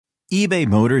eBay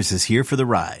Motors is here for the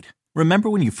ride. Remember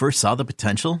when you first saw the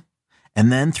potential?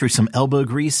 And then through some elbow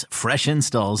grease, fresh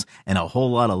installs, and a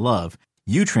whole lot of love,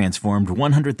 you transformed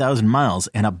 100,000 miles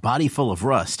and a body full of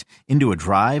rust into a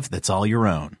drive that's all your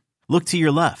own. Look to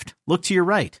your left. Look to your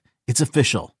right. It's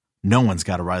official. No one's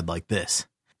got a ride like this.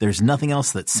 There's nothing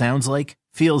else that sounds like,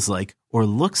 feels like, or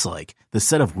looks like the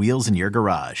set of wheels in your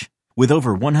garage. With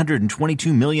over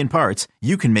 122 million parts,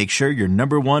 you can make sure your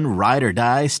number one ride or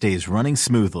die stays running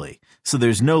smoothly. So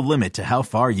there's no limit to how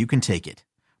far you can take it.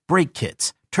 Brake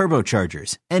kits,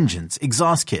 turbochargers, engines,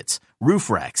 exhaust kits, roof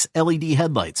racks, LED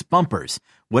headlights, bumpers,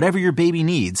 whatever your baby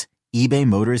needs, eBay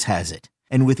Motors has it.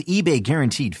 And with eBay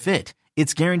Guaranteed Fit,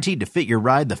 it's guaranteed to fit your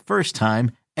ride the first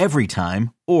time, every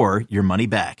time, or your money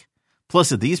back.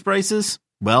 Plus at these prices,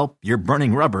 well, you're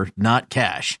burning rubber, not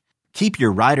cash. Keep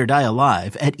your ride or die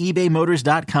alive at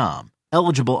ebaymotors.com.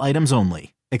 Eligible items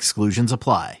only. Exclusions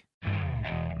apply.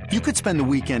 You could spend the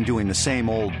weekend doing the same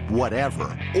old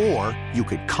whatever, or you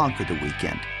could conquer the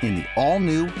weekend in the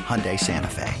all-new Hyundai Santa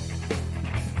Fe.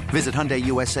 Visit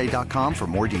HyundaiUSA.com for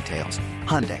more details.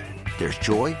 Hyundai, there's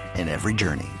joy in every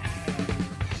journey.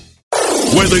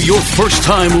 Whether you're first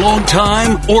time, long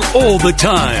time, or all the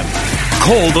time,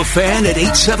 call the Fan at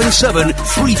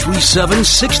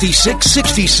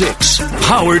 877-337-6666.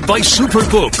 Powered by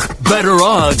Superbook. Better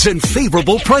odds and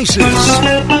favorable prices.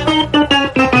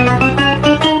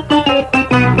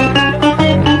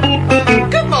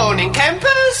 Good morning,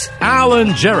 campers.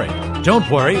 Alan Jerry. Don't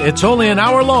worry, it's only an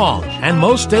hour long, and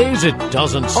most days it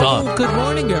doesn't suck. Oh, good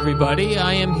morning, everybody.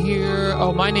 I am here.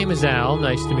 Oh, my name is Al.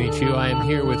 Nice to meet you. I am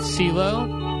here with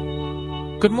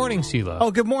CeeLo. Good morning, CeeLo. Oh,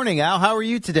 good morning, Al. How are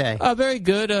you today? Very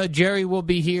good. Jerry will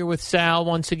be here with Sal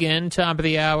once again. Top of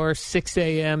the hour, 6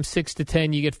 a.m., 6 to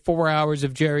 10. You get 4 hours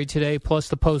of Jerry today, plus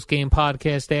the post-game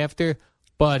podcast after.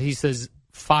 But he says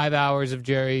 5 hours of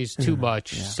Jerry's too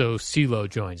much, so CeeLo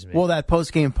joins me. Well, that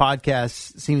post-game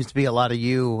podcast seems to be a lot of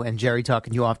you and Jerry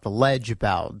talking you off the ledge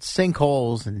about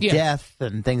sinkholes and death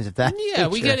and things of that Yeah, nature.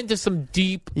 we get into some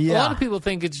deep... Yeah. A lot of people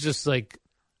think it's just like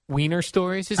wiener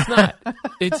stories. It's not.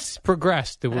 It's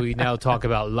progressed that we now talk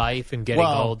about life and getting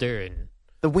older. And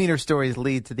the wiener stories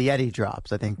lead to the Eddie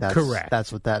drops. I think that's correct.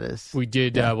 That's what that is. We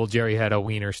did. Well, Jerry had a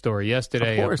wiener story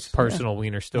yesterday, Of course, a personal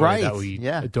wiener story that we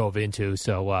dove into.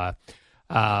 So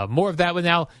more of that.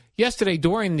 Now, yesterday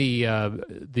during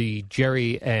the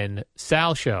Jerry and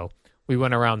Sal show, we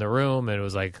went around the room and it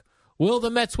was like, "Will the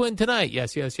Mets win tonight?"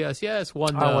 Yes, yes, yes, yes.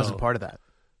 One. I wasn't part of that.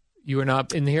 You were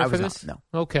not in here for this? No.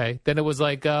 Okay. Then it was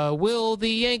like, will the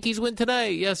Yankees win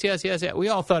tonight? Yes, yes, yes, yes. We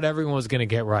all thought everyone was going to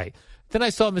get right. Then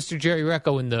I saw Mr. Jerry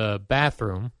Recco in the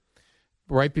bathroom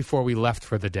right before we left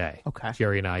for the day. Okay.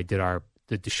 Jerry and I did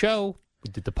the show. We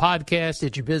did the podcast.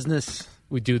 Did your business.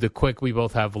 We do the quick. We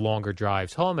both have longer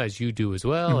drives home, as you do as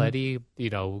well, Eddie.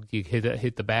 You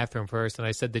hit the bathroom first. And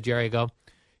I said to Jerry, I go,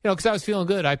 because I was feeling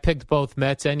good. I picked both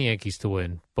Mets and Yankees to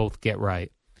win, both get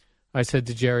right. I said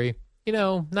to Jerry,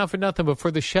 not for nothing, but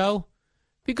for the show, it'd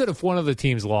be good if one of the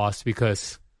teams lost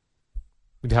because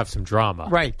we'd have some drama.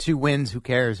 Right. 2 wins. Who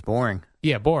cares? Boring.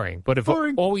 Yeah, boring. But if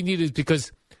all we need is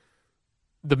because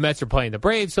the Mets are playing the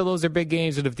Braves, so those are big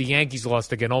games. And if the Yankees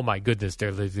lost again, oh, my goodness,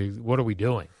 what are we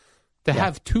doing? To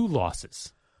have 2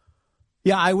 losses.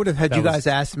 Yeah, I would have had you guys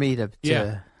ask me to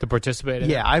participate in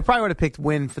it. Yeah, I probably would have picked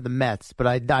win for the Mets, but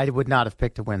I would not have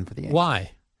picked a win for the Yankees.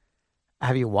 Why?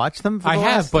 Have you watched them? I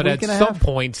have, but at some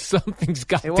point, something's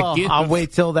got to give. I'll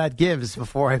wait till that gives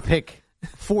before I pick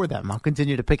for them. I'll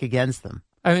continue to pick against them.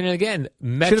 I mean, again,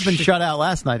 Mets should have been shut out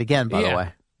last night again, by the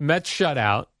way. Mets shut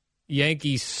out.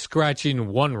 Yankees scratching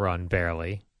 1 run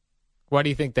barely. Why do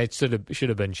you think that should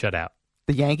have been shut out?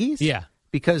 The Yankees? Yeah.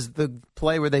 Because the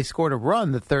play where they scored a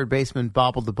run, the third baseman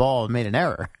bobbled the ball and made an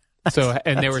error. So,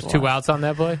 and there was 2 outs on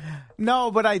that play? No,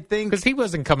 but I think... Because he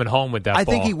wasn't coming home with that ball. I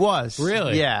think he was.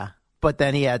 Really? Yeah. But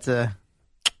then he had to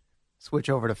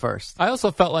switch over to first. I also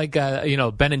felt like,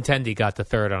 Benintendi got the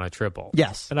third on a triple.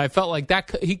 Yes. And I felt like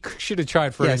that he should have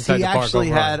tried for inside the park. He actually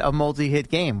had a multi-hit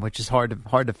game, which is hard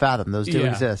to fathom. Those do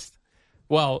exist.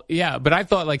 Well, yeah, but I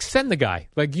thought, send the guy.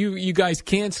 You guys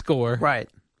can't score. Right.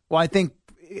 Well, I think...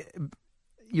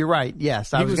 You're right.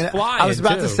 Yes, I was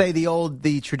about to say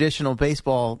the traditional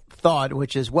baseball thought,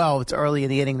 which is, it's early in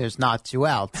the inning, there's not 2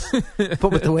 outs.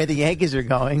 But with the way the Yankees are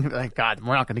going, God,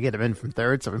 we're not going to get him in from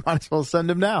third, so we might as well send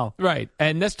him now. Right.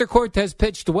 And Nestor Cortez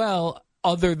pitched well,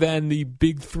 other than the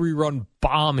big 3-run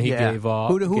bomb he gave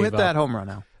off. Who hit that home run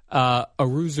now?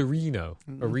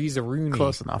 Aruzaruni.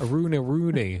 Close enough.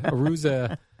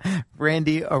 Aruza.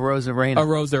 Randy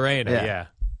Arozarena. Yeah.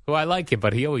 Who I like him,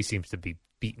 but he always seems to be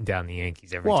beating down the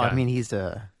Yankees every time. Well, I mean, he's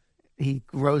he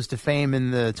rose to fame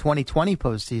in the 2020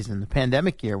 postseason, the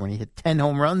pandemic year, when he hit 10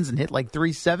 home runs and hit like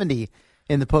 370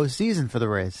 in the postseason for the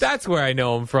Rays. That's where I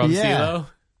know him from, Yeah. CeeLo.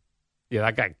 Yeah,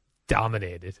 that guy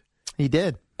dominated. He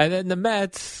did. And then the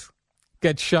Mets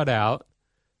get shut out.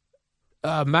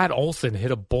 Matt Olson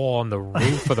hit a ball on the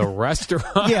roof of the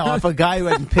restaurant. Yeah, off a guy who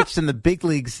hadn't pitched in the big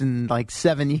leagues in like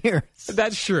 7 years.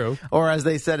 That's true. Or as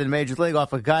they said in Major League,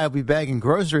 off a guy who'll be bagging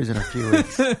groceries in a few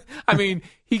weeks. I mean,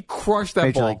 he crushed that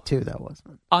Major ball League 2, that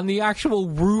wasn't. on the actual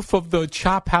roof of the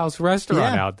Chop House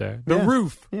restaurant Yeah. out there. The Yeah.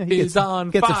 roof Yeah, he is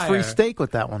on gets fire. a free steak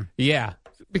with that one. Yeah,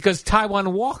 because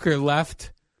Taijuan Walker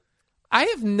left. I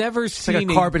have never It's seen like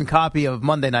a carbon copy of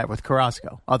Monday Night with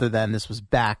Carrasco, other than this was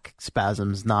back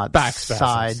spasms, not Back spasms.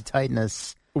 side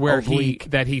tightness. where oblique.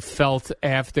 he felt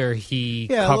after he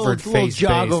Yeah, covered a little face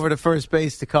jog base. over to first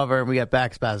base to cover, and we got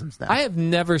back spasms now. I have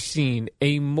never seen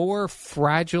a more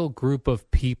fragile group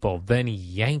of people than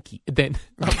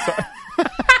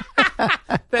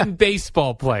than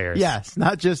baseball players. Yes,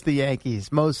 not just the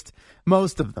Yankees. Most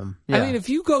of them. Yeah. I mean, if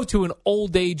you go to an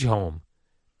old age home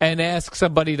and ask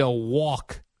somebody to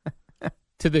walk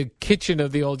to the kitchen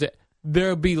of the old,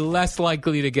 they'll be less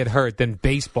likely to get hurt than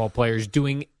baseball players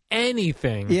doing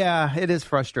anything. Yeah, it is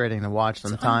frustrating to watch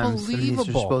sometimes. These are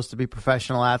unbelievable. supposed to be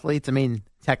professional athletes. I mean,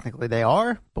 technically they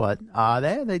are, but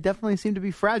they definitely seem to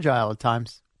be fragile at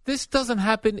times. This doesn't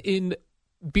happen in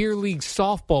beer league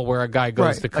softball where a guy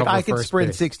goes to cover Like I could first sprint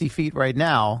base. 60 feet right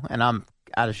now, and I'm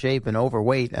out of shape and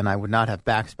overweight, and I would not have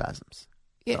back spasms.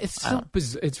 Yeah,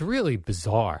 it's really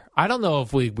bizarre. I don't know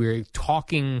if we're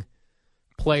talking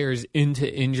players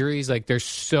into injuries. Like they're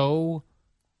so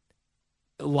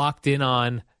locked in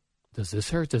on, does this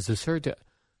hurt? Does this hurt?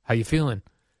 How you feeling?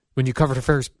 When you cover the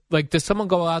first, like, does someone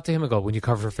go out to him and go, when you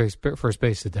cover first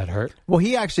base, did that hurt? Well,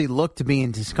 he actually looked to be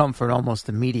in discomfort almost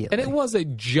immediately. And it was a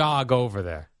jog over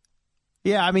there.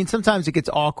 Yeah, I mean, sometimes it gets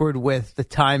awkward with the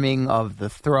timing of the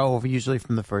throw, usually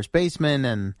from the first baseman,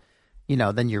 and,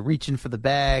 then you're reaching for the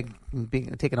bag, and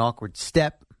take an awkward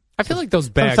step. I feel like those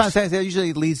bags. Sometimes that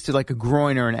usually leads to like a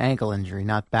groin or an ankle injury,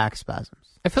 not back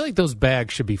spasms. I feel like those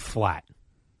bags should be flat.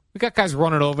 We got guys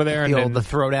running over there and The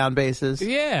throwdown bases.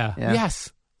 Yeah.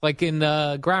 Yes. Like in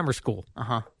grammar school.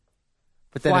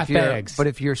 But Flat then bags. But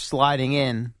if you're sliding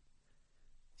in,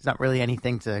 there's not really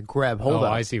anything to grab hold of.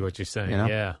 I see what you're saying.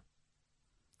 Yeah.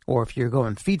 Or if you're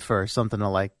going feet first, something to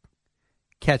like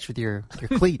catch with your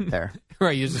cleat there.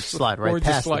 Right, you just slide right or past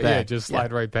just slide, the bag. Yeah, just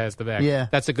slide right past the bag. Yeah.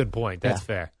 That's a good point. That's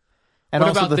fair. And What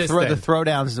also about the this the then?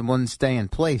 throwdowns wouldn't stay in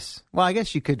place. Well, I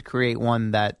guess you could create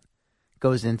one that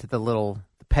goes into the little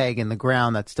peg in the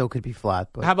ground that still could be flat.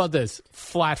 But How about this?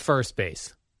 Flat first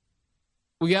base.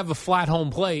 We have a flat home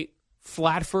plate,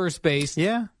 flat first base.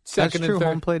 yeah, Second that's true. and third.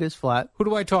 Home plate is flat. Who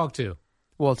do I talk to?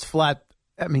 Well, it's flat.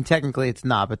 I mean, technically it's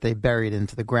not, but they bury it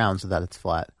into the ground so that it's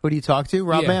flat. Who do you talk to?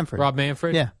 Rob Yeah, Manfred. Rob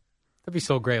Manfred? Yeah. That'd be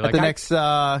so great. At Like the next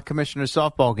commissioner's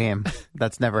softball game,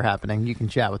 that's never happening. You can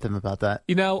chat with him about that.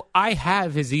 I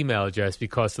have his email address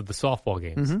because of the softball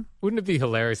games. Mm-hmm. Wouldn't it be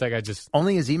hilarious? Like I just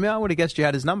Only his email? I would have guessed you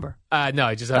had his number. no,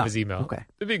 I just have Oh, his email. okay.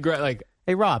 It'd be great. Like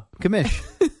Hey, Rob, commish.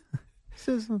 This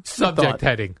is a subject thought.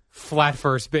 heading: flat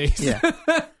first base. Yeah.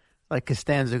 Like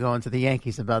Costanza going to the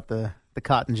Yankees about the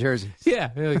cotton jerseys.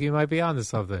 Yeah, like you might be onto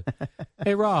something.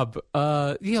 Hey, Rob,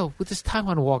 with this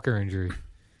Taijuan Walker injury,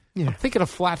 I'm thinking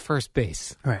of flat first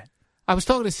base. Right. I was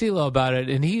talking to CeeLo about it,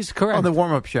 and he's correct. On the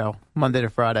warm-up show, Monday to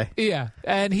Friday. Yeah,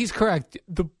 and he's correct.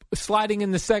 The sliding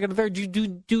in the second and third, you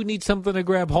do need something to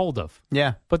grab hold of,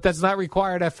 Yeah. but that's not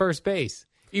required at first base.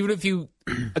 Even if you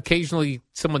occasionally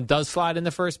someone does slide in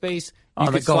the first base, you On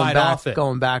can the going slide back, off it.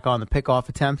 Going back on the pickoff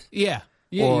attempt. Yeah,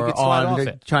 you or can slide on off the,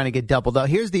 it. trying to get doubled up.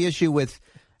 Here's the issue with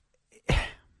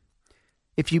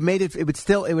if you made it, it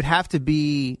would have to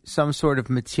be some sort of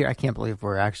material. I can't believe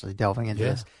we're actually delving into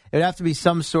this. It would have to be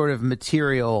some sort of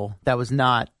material that was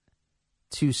not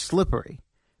too slippery,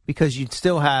 because you'd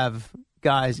still have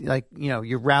guys like,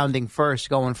 you're rounding first,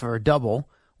 going for a double,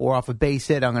 or off a base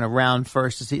hit, I'm going to round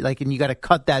first to see, and you got to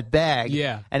cut that bag.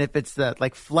 Yeah. And if it's the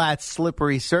flat,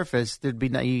 slippery surface, there'd be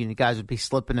you guys would be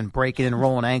slipping and breaking and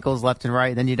rolling ankles left and right.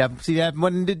 And then you'd have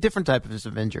one different type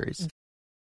of injuries.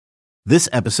 This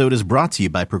episode is brought to you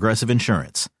by Progressive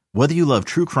Insurance. Whether you love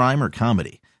true crime or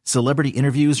comedy, celebrity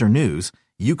interviews or news,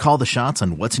 you call the shots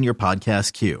on what's in your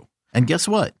podcast queue. And guess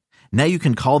what? Now you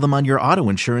can call them on your auto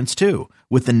insurance too,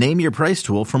 with the Name Your Price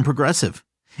tool from Progressive.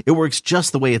 It works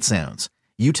just the way it sounds.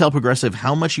 You tell Progressive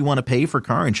how much you want to pay for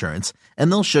car insurance,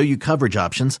 and they'll show you coverage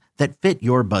options that fit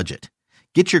your budget.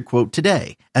 Get your quote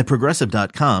today at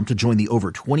Progressive.com to join the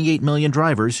over 28 million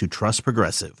drivers who trust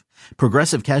Progressive.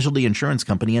 Progressive Casualty Insurance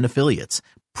Company and Affiliates.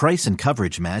 Price and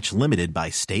coverage match limited by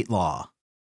state law.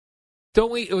 Don't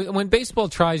we? When baseball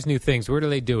tries new things, where do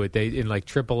they do it? They in like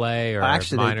AAA or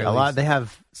Actually, minor a lot. leagues? They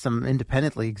have some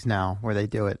independent leagues now where they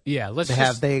do it. Yeah, let's They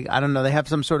just, have I don't know. They have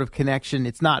some sort of connection.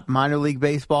 It's not minor league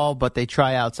baseball, but they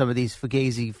try out some of these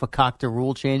Fakakta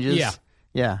rule changes.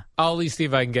 Yeah. I'll at least see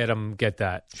if I can get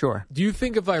that. Sure. Do you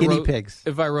think if I Guinea wrote pigs.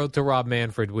 if I wrote to Rob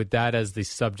Manfred with that as the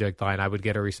subject line, I would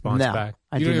get a response No, back?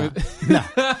 I You do don't not.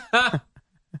 even- No.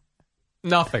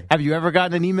 Nothing. Have you ever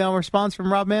gotten an email response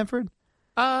from Rob Manfred?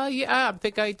 Yeah, I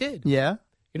think I did. Yeah.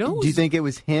 You know, Do you think it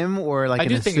was him or like I an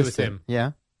do think it was assistant? him.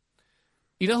 Yeah.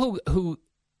 You know who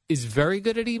is very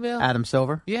good at email? Adam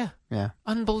Silver. Yeah, Yeah.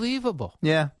 unbelievable.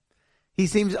 Yeah. He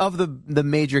seems of the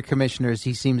major commissioners,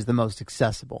 he seems the most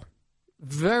accessible.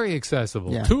 Very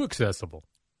accessible. Yeah. Too accessible.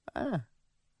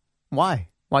 Why?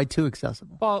 Why too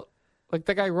accessible? Well, like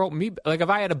the guy wrote me. Like if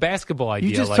I had a basketball idea,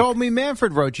 You just told me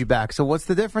Manfred wrote you back. So what's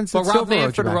the difference? Well, that Rob Silver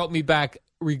Manfred wrote you wrote me back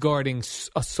regarding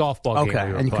a softball back? game. Okay,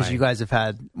 we were and because playing. you guys have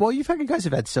had, you guys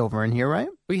have had Silver in here, right?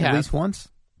 We At have. least once.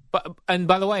 And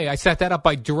by the way, I set that up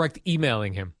by direct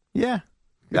emailing him. Yeah, And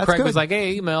that's Craig good. was like,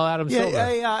 "Hey, email Adam yeah, Silver."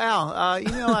 hey, Al,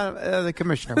 email the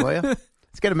commissioner, will you?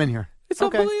 Let's get him in here. It's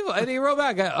Okay. unbelievable. And he wrote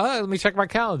back, let me check my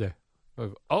calendar.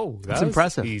 Like, that's That's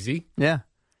impressive. Easy. Yeah,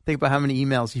 think about how many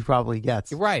emails he probably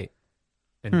gets. You're right.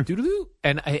 And doo-doo-doo.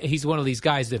 And he's one of these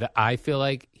guys that I feel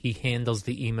like he handles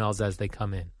the emails as they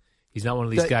come in. He's not one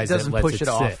of these guys that doesn't lets push it it sit.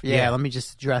 off. Yeah, let me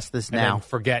just address this And now. then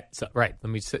forget. So, right. Let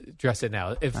me address it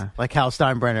now. If Like Hal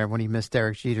Steinbrenner when he missed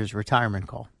Derek Jeter's retirement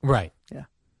call. Right. Yeah.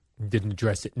 Didn't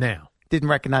address it now. Didn't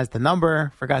recognize the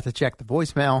number, forgot to check the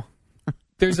voicemail.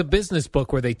 There's a business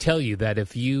book where they tell you that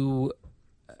if you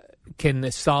can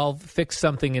fix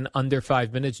something in under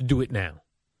 5 minutes, do it now.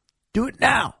 Do it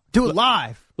now. Do it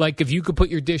live. Like if you could put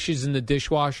your dishes in the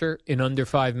dishwasher in under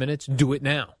 5 minutes, do it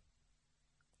now.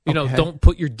 You know, Okay. don't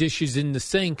put your dishes in the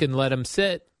sink and let them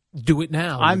sit. Do it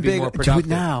now. I'm You'd be big. more Do productive. it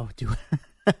now. Do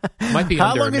it. Might be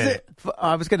How under long a is minute. it?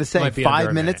 I was going to say Might be under 5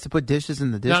 a minutes minute. to put dishes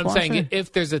in the No, dishwasher. I'm saying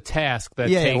if there's a task that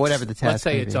Yeah, takes, whatever the task let's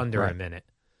say may it's be. under a Right. minute,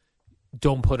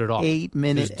 don't put it off. 8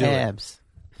 minute Just do it. abs.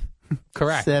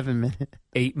 Correct. 7 minute.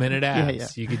 8 minute abs.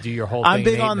 Yeah. You could do your whole thing. I'm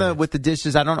big in 8 on minutes. with the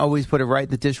dishes. I don't always put it right in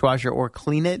the dishwasher or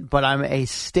clean it, but I'm a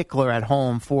stickler at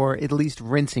home for at least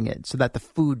rinsing it so that the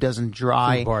food doesn't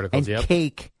dry Food particles, and yep.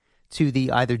 cake to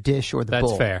the either dish or the That's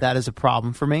bowl. fair. That is a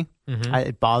problem for me. Mhm.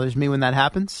 It bothers me when that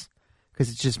happens because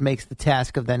it just makes the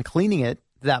task of then cleaning it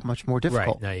that much more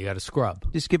difficult. Right. Now you got to scrub.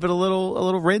 Just give it a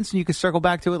little rinse, and you can circle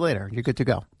back to it later. You're good to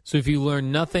go. So if you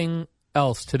learn nothing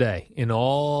else today, in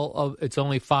all of it's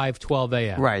only 5:12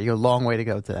 a.m. Right, you got a long way to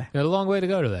go today. You got a long way to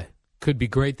go today. Could be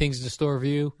great things in store for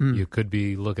you. Hmm. You could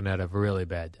be looking at a really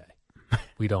bad day.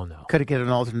 We don't know. Could have get an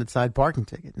alternate side parking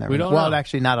ticket. Never We know. don't Well, know.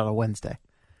 actually, not on a Wednesday.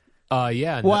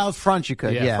 Yeah. Well, out front you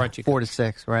could. Yeah, Yeah, front you 4 to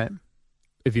 6, right?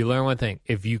 If you learn one thing,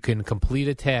 if you can complete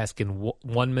a task in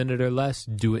 1 minute or less,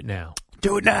 do it now.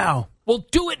 Do it now. We'll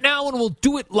do it now and we'll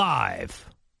do it live.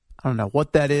 I don't know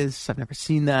what that is. I've never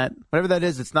seen that. Whatever that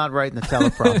is, it's not right in the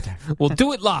teleprompter. We'll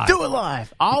do it live. Do it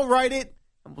live. I'll write it,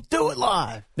 and we'll do it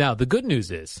live. Now, the good news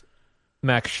is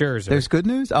Max Scherzer There's good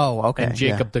news? Oh, okay. and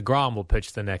Jacob deGrom will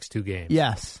pitch the next 2 games. Yeah.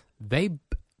 Yes.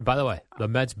 By the way, the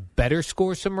Mets better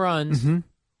score some runs Mm-hmm.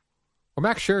 or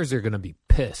Max Scherzer are going to be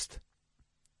pissed.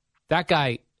 That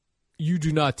guy, you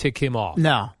do not tick him off.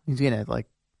 No, he's going to,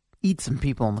 eat some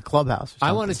people in the clubhouse or something.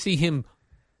 I want to see him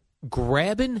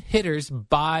grabbing hitters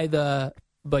by the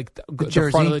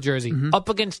jersey. front of the jersey Mhm. up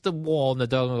against the wall in the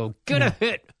dog and go, get a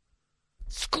hit.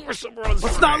 Score some runs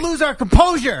Let's for not me. lose our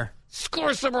composure.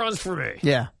 Score some runs for me.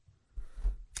 Yeah.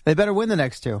 They better win the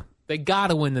next 2. They got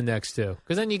to win the next 2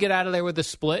 because then you get out of there with a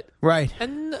split Right.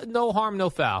 and no harm, no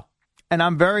foul. And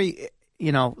I'm very,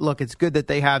 look, it's good that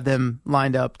they have them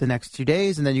lined up the next 2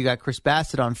 days, and then you got Chris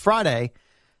Bassett on Friday.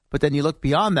 But then you look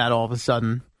beyond that all of a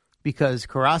sudden because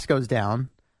Carrasco's down.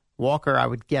 Walker, I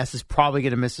would guess, is probably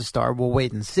going to miss a start. We'll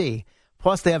wait and see.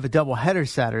 Plus, they have a doubleheader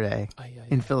Saturday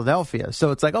in Philadelphia.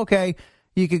 So it's like, okay,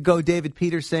 you could go David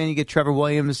Peterson, you get Trevor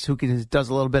Williams, who does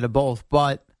a little bit of both.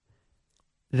 But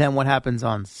then what happens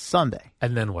on Sunday?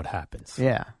 And then what happens?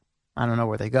 Yeah. I don't know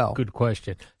where they go. Good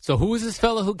question. So who was this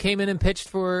fellow who came in and pitched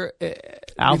for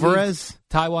Alvarez?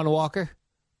 Taijuan Walker?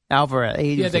 Alvarez.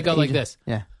 Yeah, they go like this.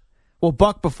 Yeah. Well,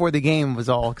 Buck, before the game, was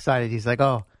all excited. He's like,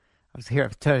 oh, I was here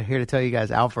to tell you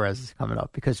guys Alvarez is coming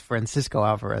up because Francisco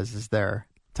Alvarez is their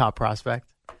top prospect.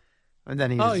 And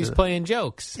then he's playing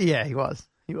jokes. Yeah, he was.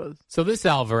 He was. So this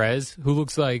Alvarez, who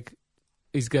looks like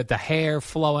he's got the hair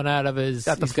flowing out of his,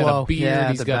 Got the he's flow. got a beard, Yeah,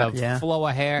 he's the got back, a yeah. flow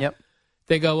of hair. Yep.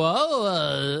 They go,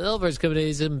 Alvarez coming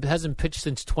in, he hasn't pitched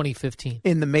since 2015.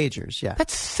 In the majors, yeah.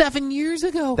 That's 7 years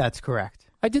ago. That's correct.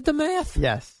 I did the math.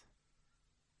 Yes.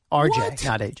 RJ, What?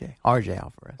 not AJ. RJ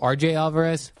Alvarez. RJ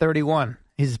Alvarez? 31.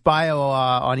 His bio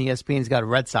on ESPN's got a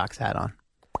Red Sox hat on.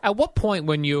 At what point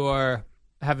when you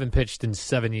haven't pitched in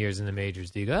 7 years in the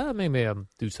majors do you go, maybe I'll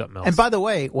do something else? And by the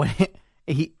way, when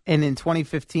in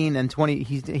 2015 and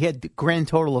he had a grand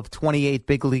total of 28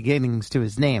 big league innings to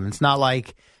his name. It's not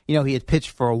like, he had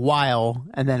pitched for a while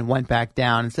and then went back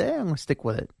down and said, I'm going to stick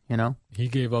with it, He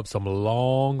gave up some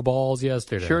long balls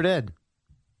yesterday. Sure did.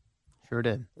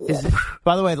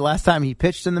 By the way, the last time he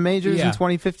pitched in the majors in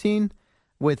 2015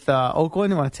 with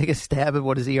Oakland, you want to take a stab at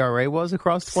what his ERA was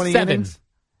across 20 innings?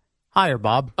 Higher,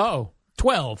 Bob. Oh,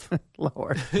 12.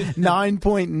 Lower.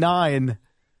 9.9.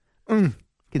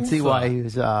 Can see why he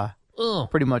was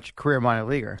pretty much career minor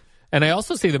leaguer. And I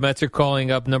also see the Mets are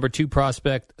calling up number 2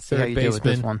 prospect, third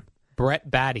baseman, Brett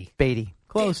Batty. Beatty.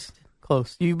 Close.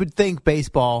 You would think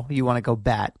baseball, you want to go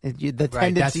bat. The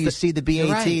tendency, you see the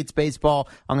BAT, it's baseball,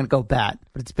 I'm going to go bat,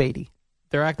 but it's Beatty.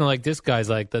 They're acting like this guy's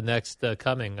like the next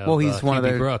coming of he's one of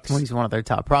their Brooks. He's one of their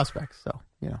top prospects, so,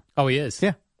 Oh, he is?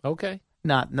 Yeah. Okay.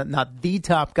 Not the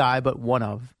top guy, but one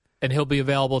of. And he'll be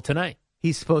available tonight.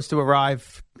 He's supposed to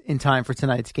arrive in time for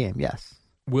tonight's game, yes.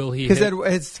 Will he? Because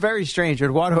it's very strange.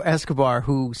 Eduardo Escobar,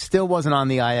 who still wasn't on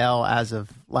the IL as of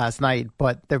last night,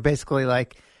 but they're basically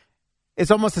like, it's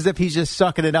almost as if he's just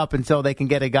sucking it up until they can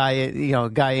get a guy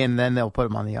in, then they'll put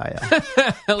him on the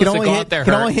IL. Can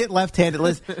only hit left-handed.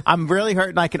 Listen, I'm really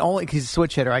hurt, and because he's a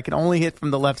switch hitter, I can only hit from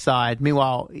the left side.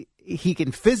 Meanwhile, he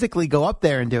can physically go up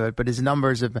there and do it, but his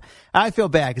numbers have. I feel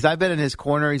bad because I've been in his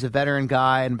corner. He's a veteran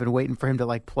guy, and been waiting for him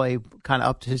to play kind of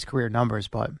up to his career numbers.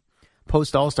 But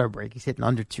post All-Star break, he's hitting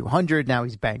under 200. Now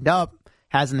he's banged up.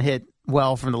 Hasn't hit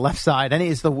well from the left side, and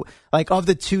he's of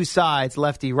the two sides,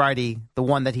 lefty righty, the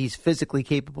one that he's physically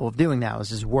capable of doing now is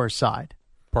his worst side.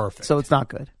 Perfect. So it's not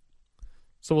good.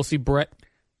 So we'll see Brett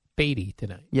Beatty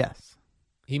tonight. Yes,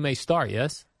 he may start.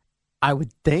 Yes, I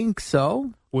would think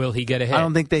so. Will he get a hit? I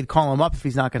don't think they'd call him up if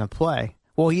he's not going to play.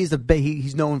 Well, he's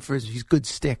known for his good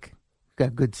stick. Got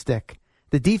a good stick.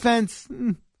 The defense,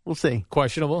 we'll see.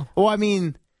 Questionable. Well, I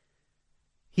mean.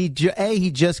 He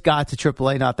just got to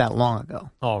AAA not that long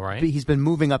ago. All right. He's been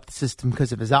moving up the system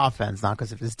because of his offense, not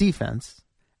because of his defense.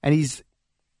 And he's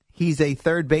a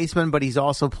third baseman, but he's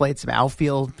also played some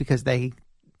outfield because they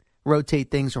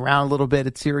rotate things around a little bit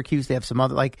at Syracuse. They have some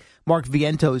other, like Mark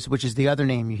Vientos, which is the other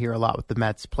name you hear a lot with the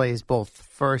Mets, plays both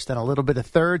first and a little bit of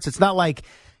third. So it's not like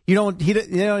you don't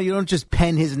just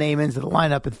pen his name into the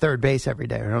lineup at third base every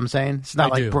day. You know what I'm saying? It's not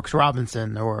like Brooks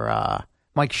Robinson or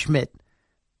Mike Schmidt.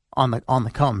 On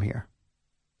the come here.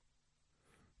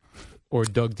 Or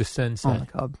Doug DeCense. On the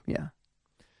Cub, yeah.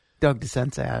 Doug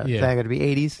DeCense, yeah. That got to be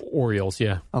 80s? Orioles,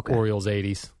 yeah. Okay. Orioles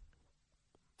 80s.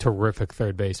 Terrific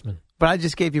third baseman. But I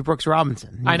just gave you Brooks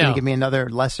Robinson. I know. Going to give me another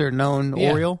lesser-known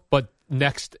Oriole? But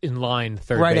next in line,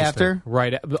 third right baseman. After?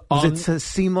 Was it a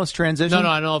seamless transition? No,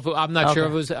 I don't know. I'm not sure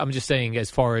if it was. I'm just saying as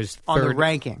far as third. On the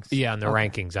rankings? Yeah, on the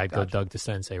rankings. I'd go Doug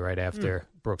DeCense right after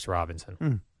Brooks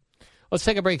Robinson. Let's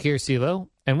take a break here, CeeLo.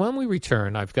 And when we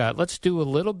return, let's do a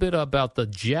little bit about the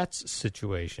Jets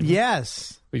situation.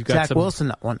 Yes. We've got Zach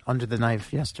Wilson went under the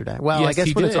knife yesterday. Well, yes, I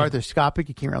guess when it's arthroscopic,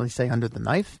 you can't really say under the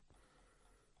knife.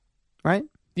 Right?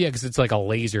 Yeah, because it's like a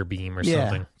laser beam or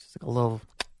something. Just like a little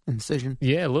incision.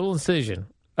 Yeah, a little incision.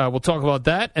 We'll talk about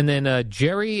that. And then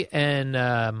Jerry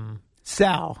and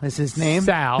Sal is his name.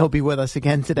 Sal. He'll be with us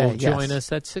again today. Will join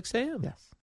us at 6 a.m. Yes.